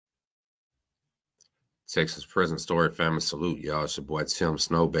Texas Prison Story Family Salute, y'all. It's your boy Tim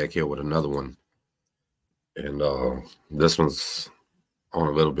Snow back here with another one. And this one's on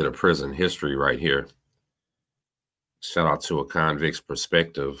a little bit of prison history right here. Shout out to A Convict's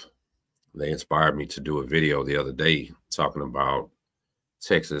Perspective. They inspired me to do a video the other day talking about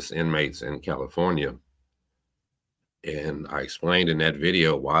Texas inmates in California. And I explained in that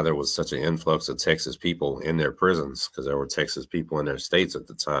video why there was such an influx of Texas people in their prisons, because there were Texas people in their states at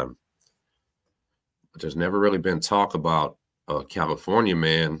the time. But there's never really been talk about a California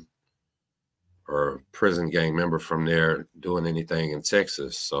man or prison gang member from there doing anything in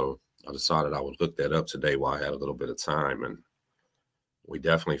Texas. So I decided I would look that up today while I had a little bit of time. And we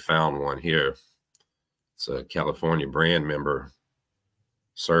definitely found one here. It's a California brand member,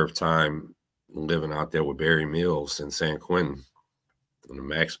 served time living out there with Barry Mills in San Quentin in the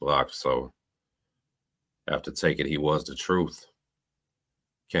Max block. So I have to take it he was the truth.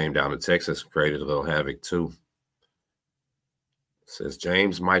 Came down to Texas, created a little havoc too. It says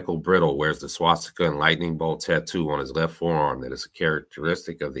James Michael Briddle wears the swastika and lightning bolt tattoo on his left forearm that is a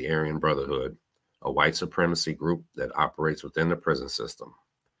characteristic of the Aryan Brotherhood, a white supremacy group that operates within the prison system.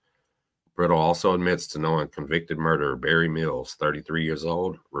 Briddle also admits to knowing convicted murderer Barry Mills, 33 years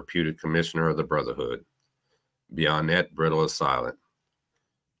old, reputed commissioner of the Brotherhood. Beyond that, Briddle is silent.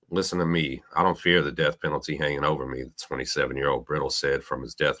 Listen to me. I don't fear the death penalty hanging over me, the 27-year-old Briddle said from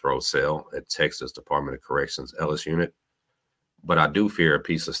his death row cell at Texas Department of Corrections Ellis Unit. But I do fear a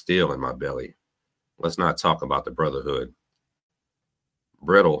piece of steel in my belly. Let's not talk about the Brotherhood.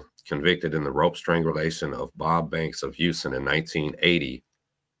 Briddle, convicted in the rope strangulation of Bob Banks of Houston in 1980,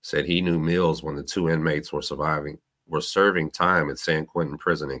 said he knew Mills when the two inmates were serving time at San Quentin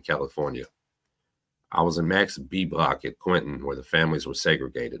Prison in California. I was in Max B block at Quentin where the families were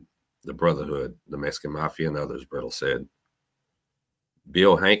segregated. The Brotherhood, the Mexican Mafia, and others, Briddle said.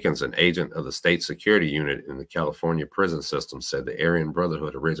 Bill Hankins, an agent of the state security unit in the California prison system, said the Aryan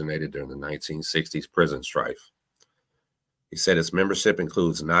Brotherhood originated during the 1960s prison strife. He said its membership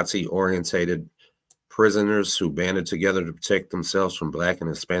includes Nazi-orientated prisoners who banded together to protect themselves from Black and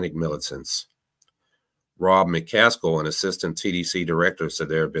Hispanic militants. Rob McCaskill, an assistant TDC director, said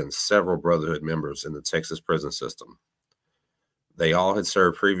there have been several Brotherhood members in the Texas prison system. They all had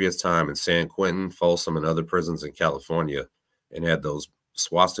served previous time in San Quentin, Folsom, and other prisons in California and had those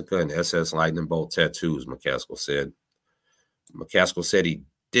swastika and SS lightning bolt tattoos, McCaskill said. McCaskill said he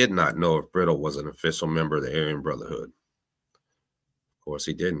did not know if Briddle was an official member of the Aryan Brotherhood. Of course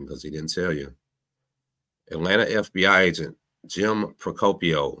he didn't, because he didn't tell you. Atlanta FBI agent Jim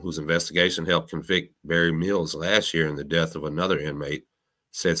Procopio, whose investigation helped convict Barry Mills last year in the death of another inmate,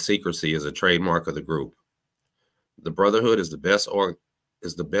 said secrecy is a trademark of the group. The Brotherhood is the best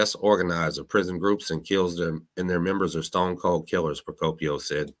organized of prison groups and kills them, and their members are stone cold killers, Procopio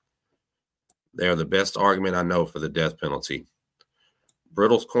said. They are the best argument I know for the death penalty.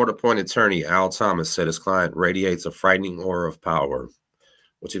 Briddle's court-appointed attorney, Al Thomas, said his client radiates a frightening aura of power.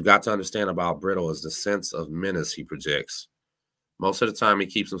 What you've got to understand about Briddle is the sense of menace he projects. Most of the time, he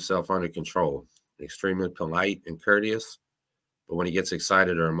keeps himself under control, extremely polite and courteous, but when he gets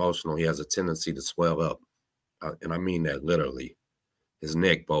excited or emotional, he has a tendency to swell up. And I mean that literally. His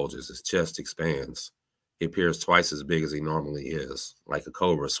neck bulges, his chest expands. He appears twice as big as he normally is, like a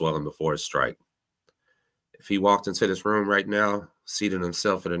cobra swelling before its strike. If he walked into this room right now, seated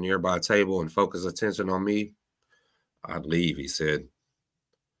himself at a nearby table and focused attention on me, I'd leave, he said.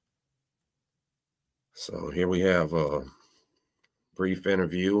 So here we have a brief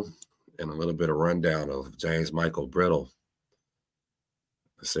interview and a little bit of rundown of James Michael Briddle.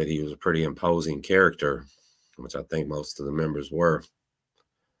 I said he was a pretty imposing character, which I think most of the members were.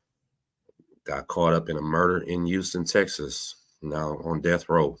 Got caught up in a murder in Houston, Texas, now on death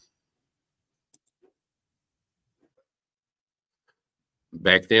row.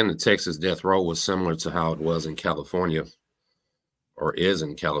 Back then, the Texas death row was similar to how it was in California, or is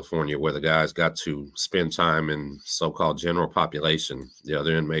in California, where the guys got to spend time in so-called general population. The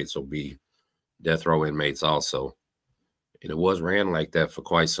other inmates will be death row inmates also. And it was ran like that for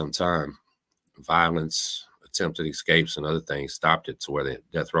quite some time. Violence, attempted escapes, and other things stopped it to where the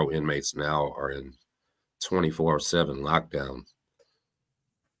death row inmates now are in 24/7 lockdown.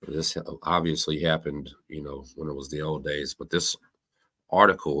 This obviously happened, when it was the old days. But this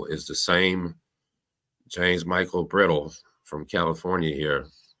article is the same James Michael Briddle from California here,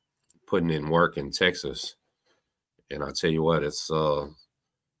 putting in work in Texas. And I tell you what, it's a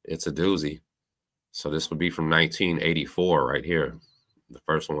doozy. So this would be from 1984 right here. The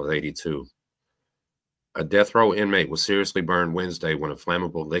first one was 82. A death row inmate was seriously burned Wednesday when a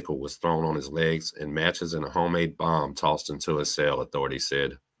flammable liquid was thrown on his legs and matches and a homemade bomb tossed into his cell, authorities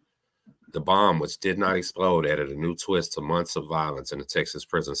said. The bomb, which did not explode, added a new twist to months of violence in the Texas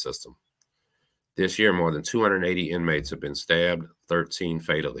prison system. This year, more than 280 inmates have been stabbed, 13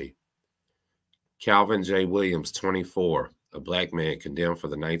 fatally. Calvin J. Williams, 24, a black man condemned for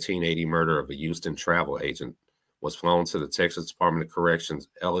the 1980 murder of a Houston travel agent, was flown to the Texas Department of Corrections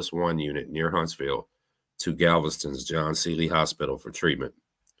Ellis 1 unit near Huntsville to Galveston's John Seeley Hospital for treatment.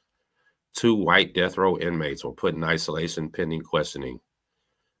 2 white death row inmates were put in isolation pending questioning.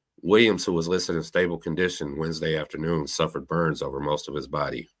 Williams, who was listed in stable condition Wednesday afternoon, suffered burns over most of his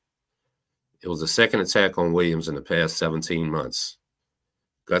body. It was the second attack on Williams in the past 17 months.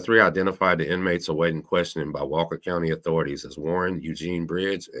 Guthrie identified the inmates awaiting questioning by Walker County authorities as Warren Eugene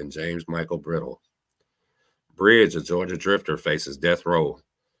Bridge and James Michael Briddle. Bridge, a Georgia drifter, faces death row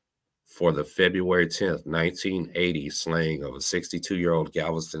for the February 10th, 1980 slaying of a 62-year-old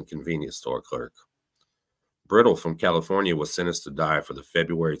Galveston convenience store clerk. Briddle from California was sentenced to die for the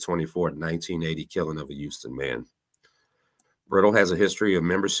February 24th, 1980 killing of a Houston man. Briddle has a history of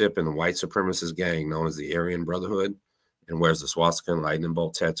membership in the white supremacist gang known as the Aryan Brotherhood and wears the swastika and lightning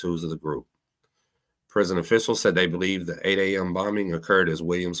bolt tattoos of the group. Prison officials said they believe the 8 a.m. bombing occurred as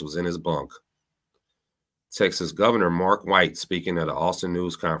Williams was in his bunk. Texas Governor Mark White, speaking at an Austin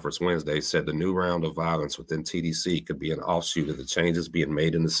News conference Wednesday, said the new round of violence within TDC could be an offshoot of the changes being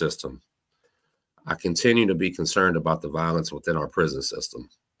made in the system. I continue to be concerned about the violence within our prison system.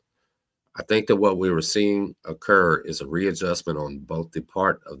 I think that what we were seeing occur is a readjustment on both the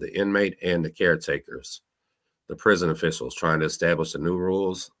part of the inmate and the caretakers, the prison officials trying to establish the new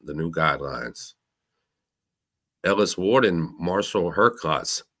rules, the new guidelines. Ellis Warden Marshall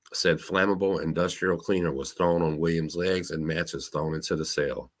Herklotz said flammable industrial cleaner was thrown on Williams' legs and matches thrown into the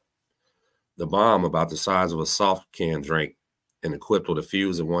cell. The bomb, about the size of a soft can drink and equipped with a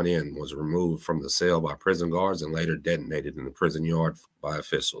fuse at one end, was removed from the cell by prison guards and later detonated in the prison yard by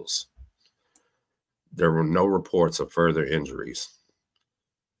officials. There were no reports of further injuries.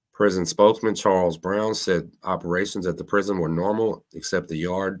 Prison spokesman Charles Brown said operations at the prison were normal except in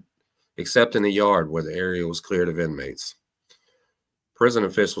the yard where the area was cleared of inmates. Prison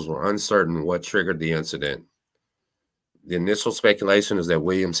officials were uncertain what triggered the incident. The initial speculation is that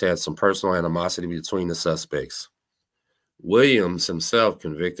Williams had some personal animosity between the suspects. Williams himself,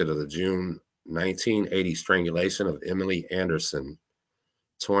 convicted of the June 1980 strangulation of Emily Anderson,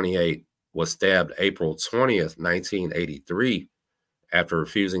 28, was stabbed April 20th, 1983, after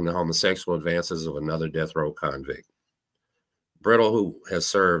refusing the homosexual advances of another death row convict. Briddle, who has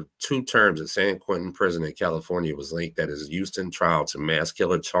served 2 terms at San Quentin Prison in California, was linked at his Houston trial to mass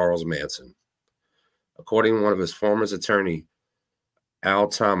killer Charles Manson. According to one of his former attorney, Al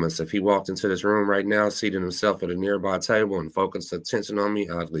Thomas, if he walked into this room right now, seated himself at a nearby table and focused attention on me,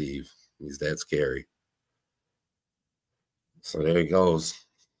 I'd leave. He's that scary. So there he goes.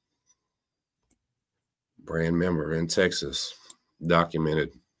 Brand member in Texas,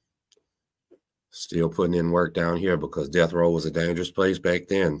 documented. Still putting in work down here because death row was a dangerous place back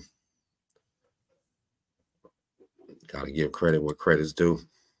then. Got to give credit where credit's due.